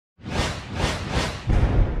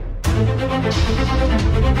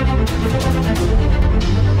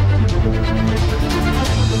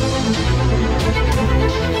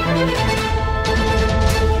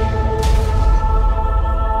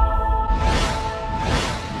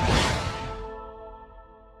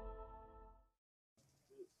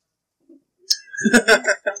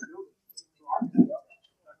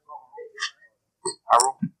I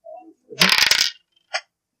roll.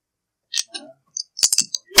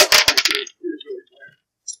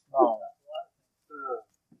 No.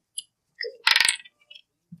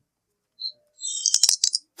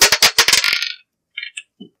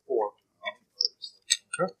 4.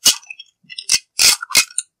 Okay.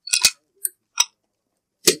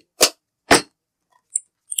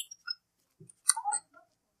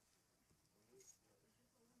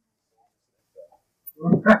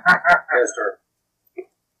 Yes, sir.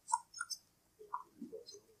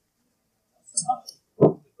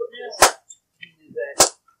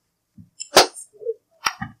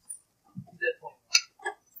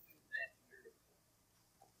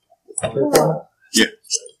 Yeah.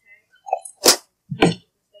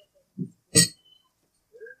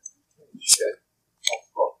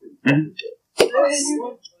 Mm-hmm.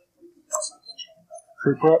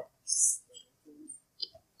 Free prep.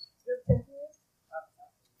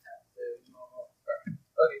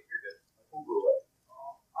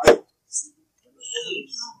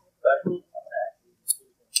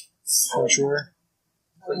 Sure.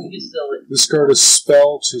 Discard a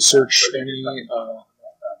spell to search any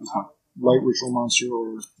light ritual monster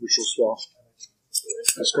or ritual spell.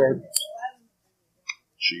 Discard.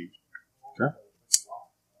 She. Okay.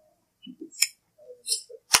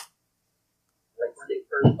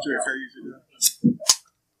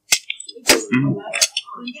 Mm-hmm.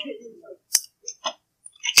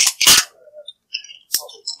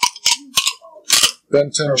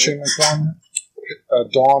 Benton, Chainlink 1.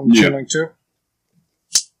 Dawn, Yeah. Chainlink 2.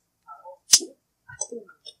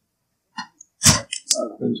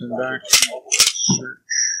 Benton back. Search.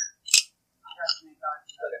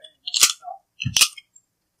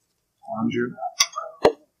 Andrew.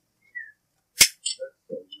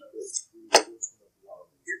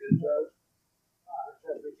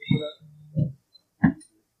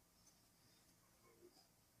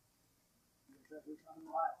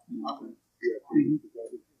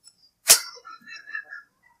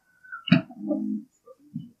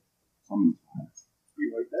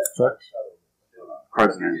 Effect.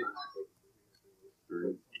 Cards in hand.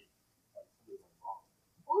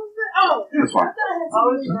 That's fine.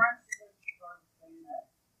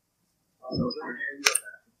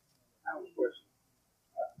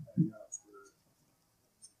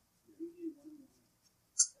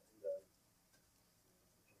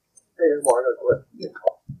 Hey, Mark, I got a question.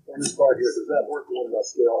 On this card here, does that work with the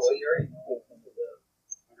scales? Well, you're already I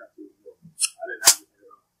got two. I didn't have to.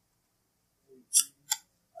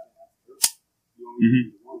 Mm-hmm.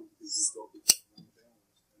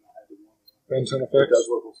 Benton It effect. does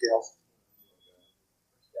work with scales.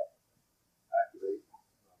 Activate.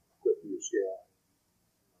 Equip your scale.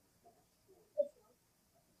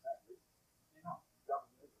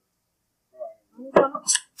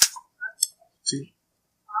 T.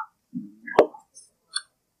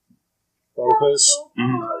 Battle phase.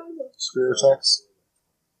 Mm-hmm. Spear attacks.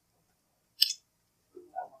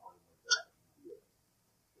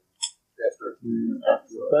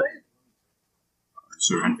 Effect.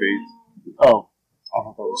 So unfazed. Oh, off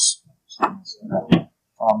of those.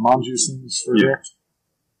 Monjuicings for direct.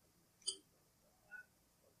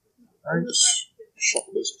 Alright,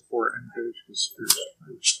 shuffle this before end phase because Spear's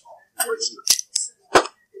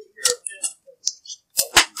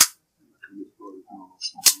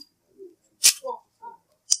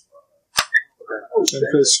end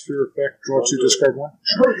phase Spear effect, draw 2, discard 1.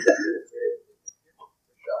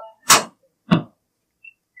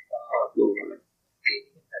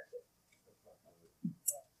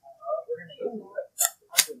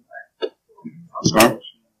 Scar.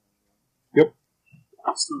 Yep.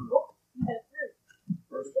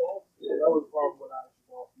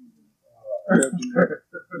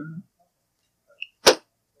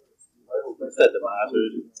 What's that demise?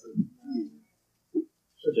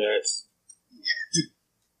 Jets.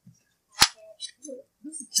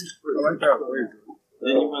 I like that way.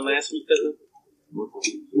 Didn't you win last week, cousin?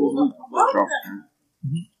 Draw.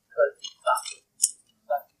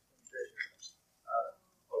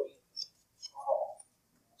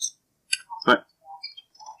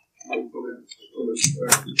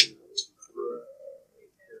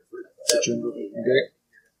 Engage.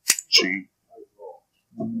 She.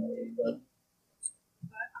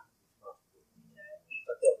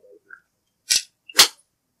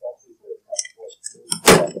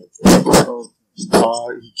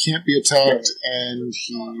 He can't be attacked, and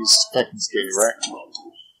he's Specking Skate, right?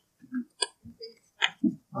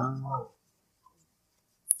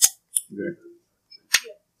 Okay.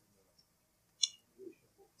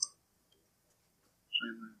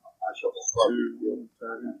 I shuffle start.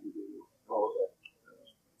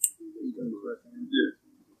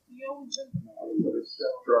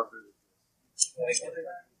 Drop it.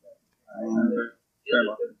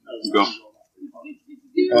 Go.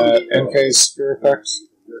 NK Spear Effects.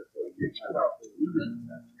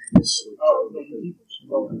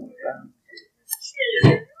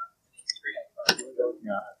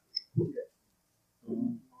 Yeah.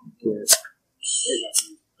 Get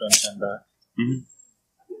Ben 10 back. Mm-hmm.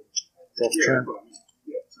 Golf turn.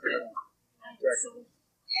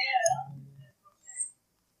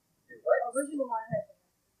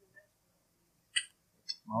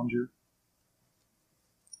 Roger.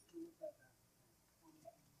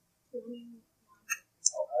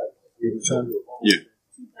 Give it 10. Yeah.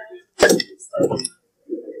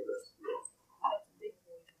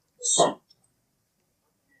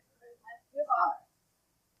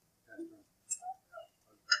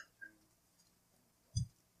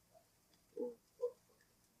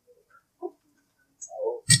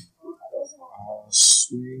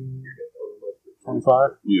 Swing 25,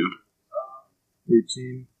 Yeah.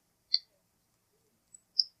 18,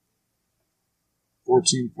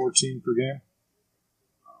 14 per game.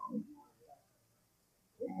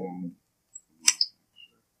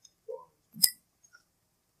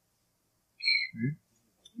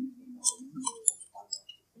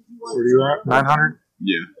 Where are you at? 900?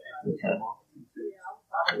 Yeah. Okay.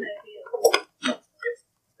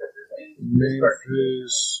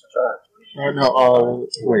 Memphis. No,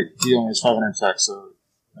 wait, he only has 500 attack, so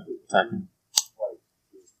attacking.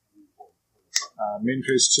 Main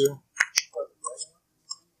phase 2.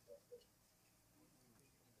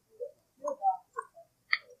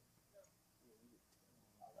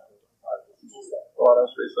 Oh,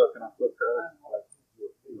 that's face up. Can I flip that?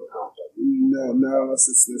 No, unless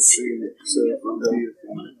it's this thing. So it would be a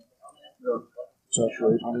thing. Touch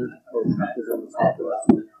for 800.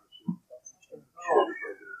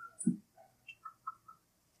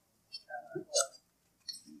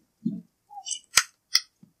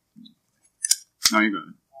 No, you got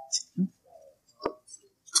it.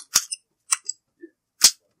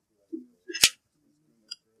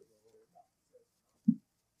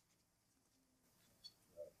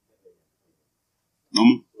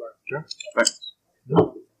 Sure. Thanks.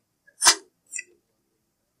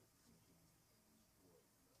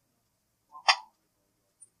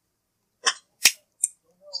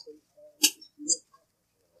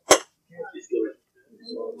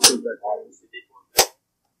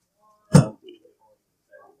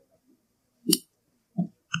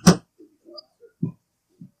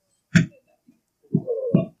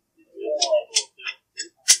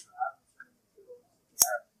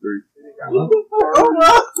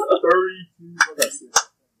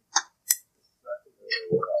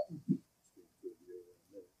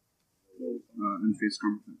 And face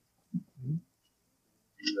competent.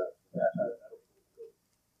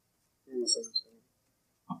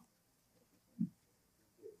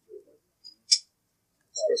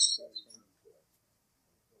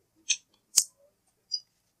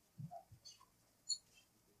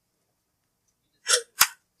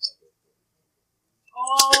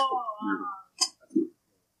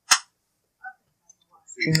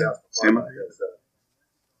 Sam? I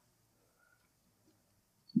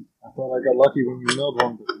thought I got lucky when you milled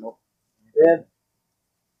one, but nope. Yeah.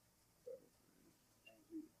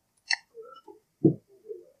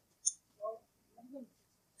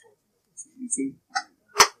 Easy.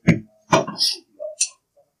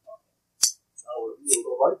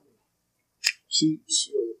 Seats.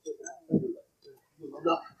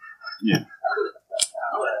 Yeah.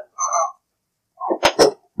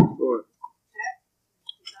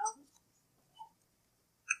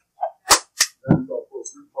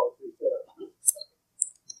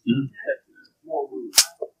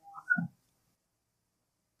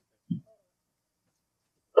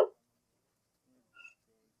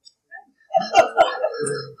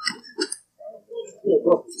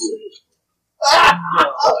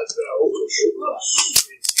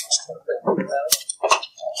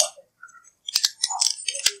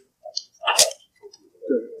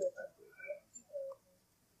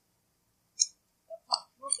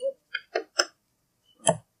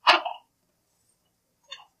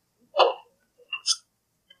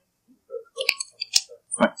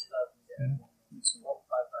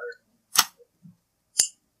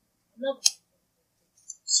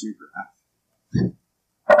 Super.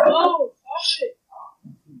 Oh, shit.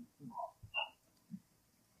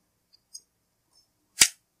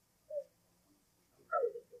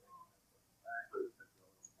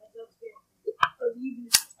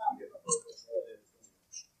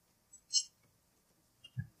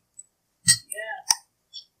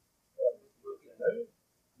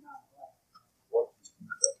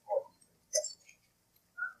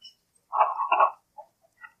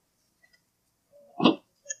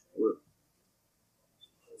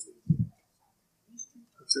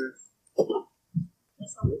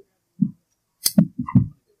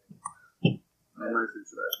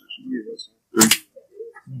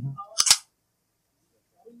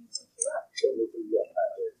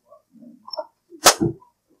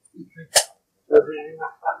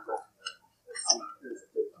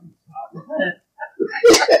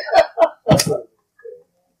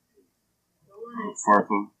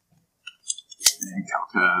 Farfa. And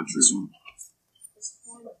Calcad this one.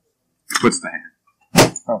 He puts the hand.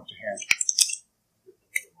 Oh, to hand.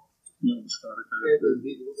 No, starter card.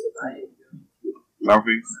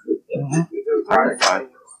 Larvae. Five.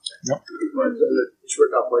 Yep.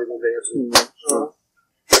 Trick up label dancing. He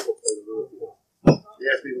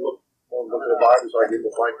asked me to look at the Bible, so I gave him a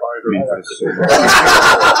blank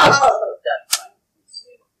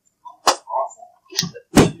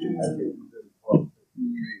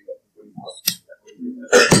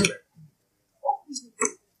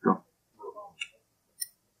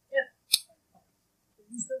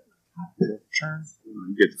Turn.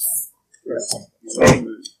 You get this.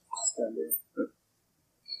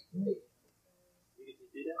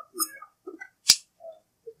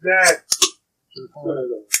 Dad.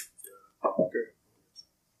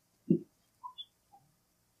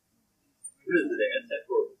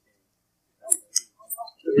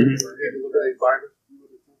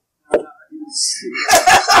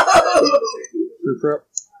 Super up.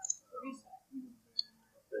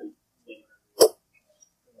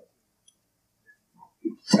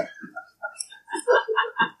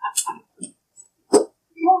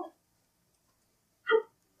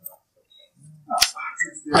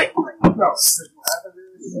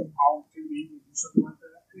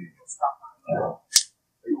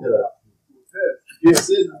 Yes,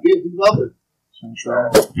 it gives you nothing. Central.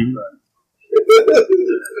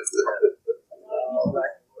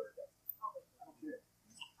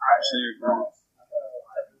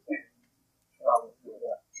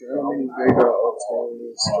 Germany, Vega,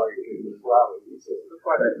 Altair, striking.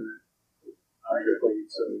 I played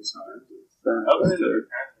 7 times.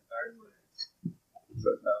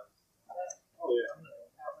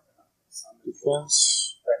 Defense.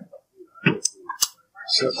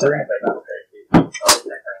 Set 3.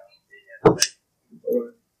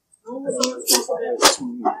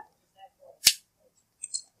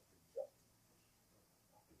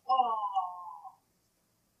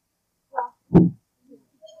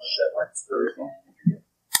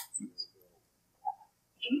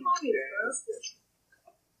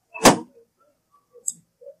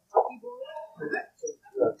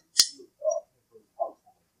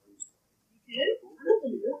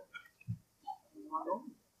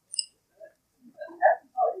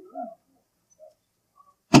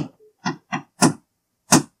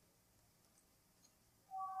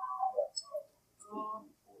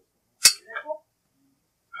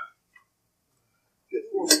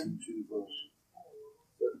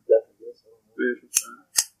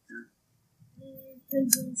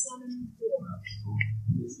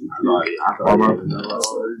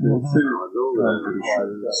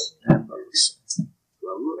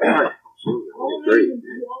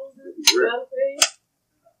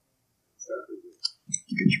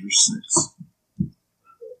 Get your 6.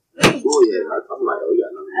 Oh, yeah, I'm like, oh, you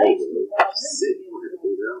got nothing over. Sick.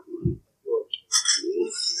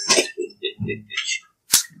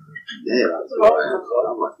 Yeah,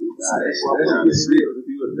 I'm like, you guys.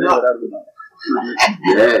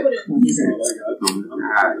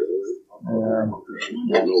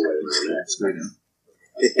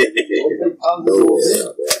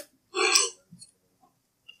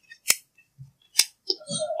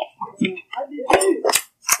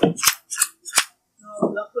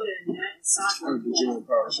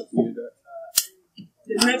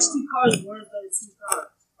 The next 2 cards weren't those 2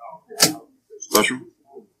 cards. Special?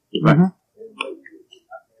 Mm-hmm.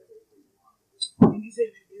 You said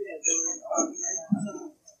you do that,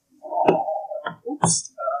 though. Oops.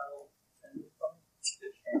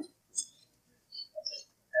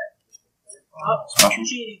 Special?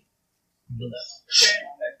 Cheating.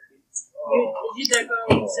 Okay. You deck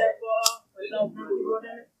on the set ball with no penalty board in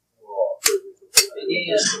it?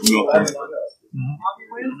 No.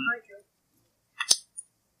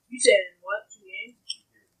 You said what? 2 games?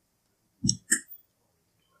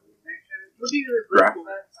 What do you regret?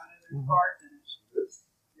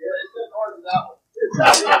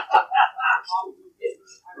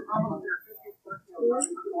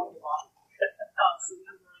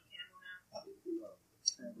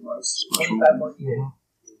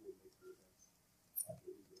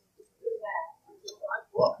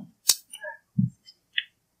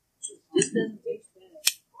 This doesn't taste bad.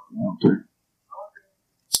 Okay.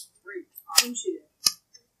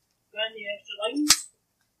 Got any extra lightnings?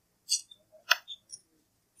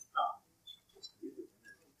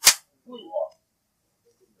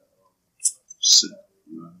 Sit.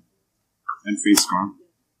 And face gone.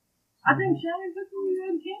 I think Shannon took me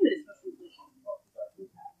in Canada's special edition.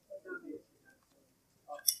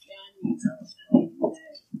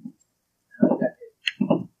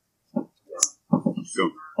 Go.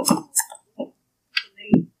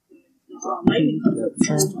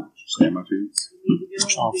 Stand my feet.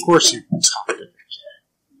 Oh, of course you can talk to me.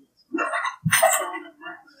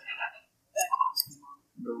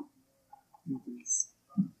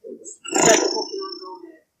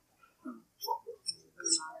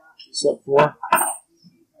 Set 4.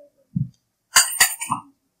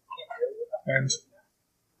 And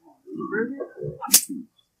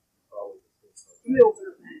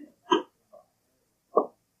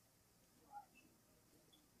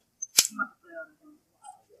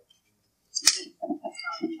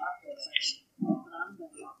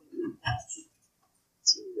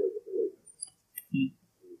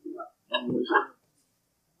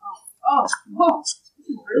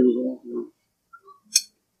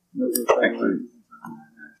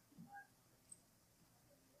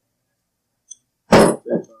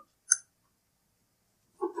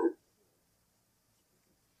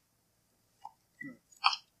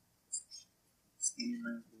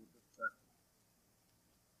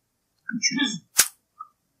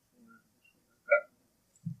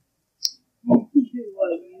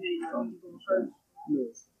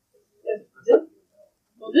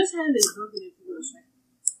Well, this hand is broken if you go to second.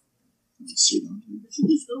 But you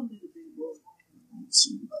can still be the big boy.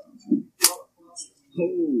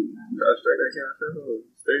 Gotta strike that counter.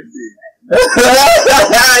 Stacy.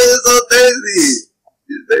 You're so thirsty.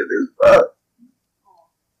 You're thirsty as fuck.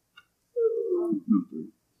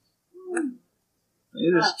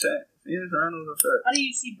 Phoenix Rhinos are fat. How do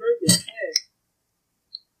you see broken? Hey.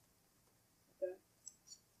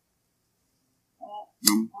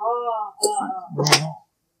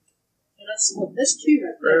 So that's 2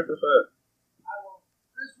 right there. Right for fat.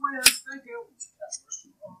 This way, let's think it.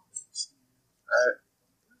 Alright.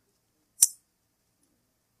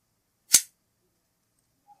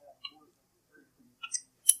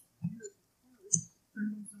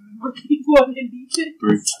 People in DJ.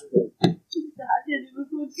 3. I didn't even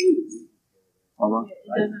put 2. All It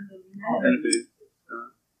doesn't really matter. And feet.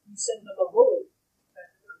 You send them a bullet.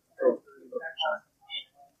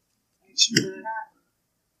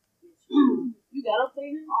 You gotta play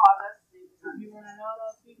him? Oh, that's you wanna know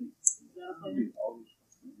those people? You gotta play him.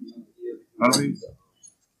 How many?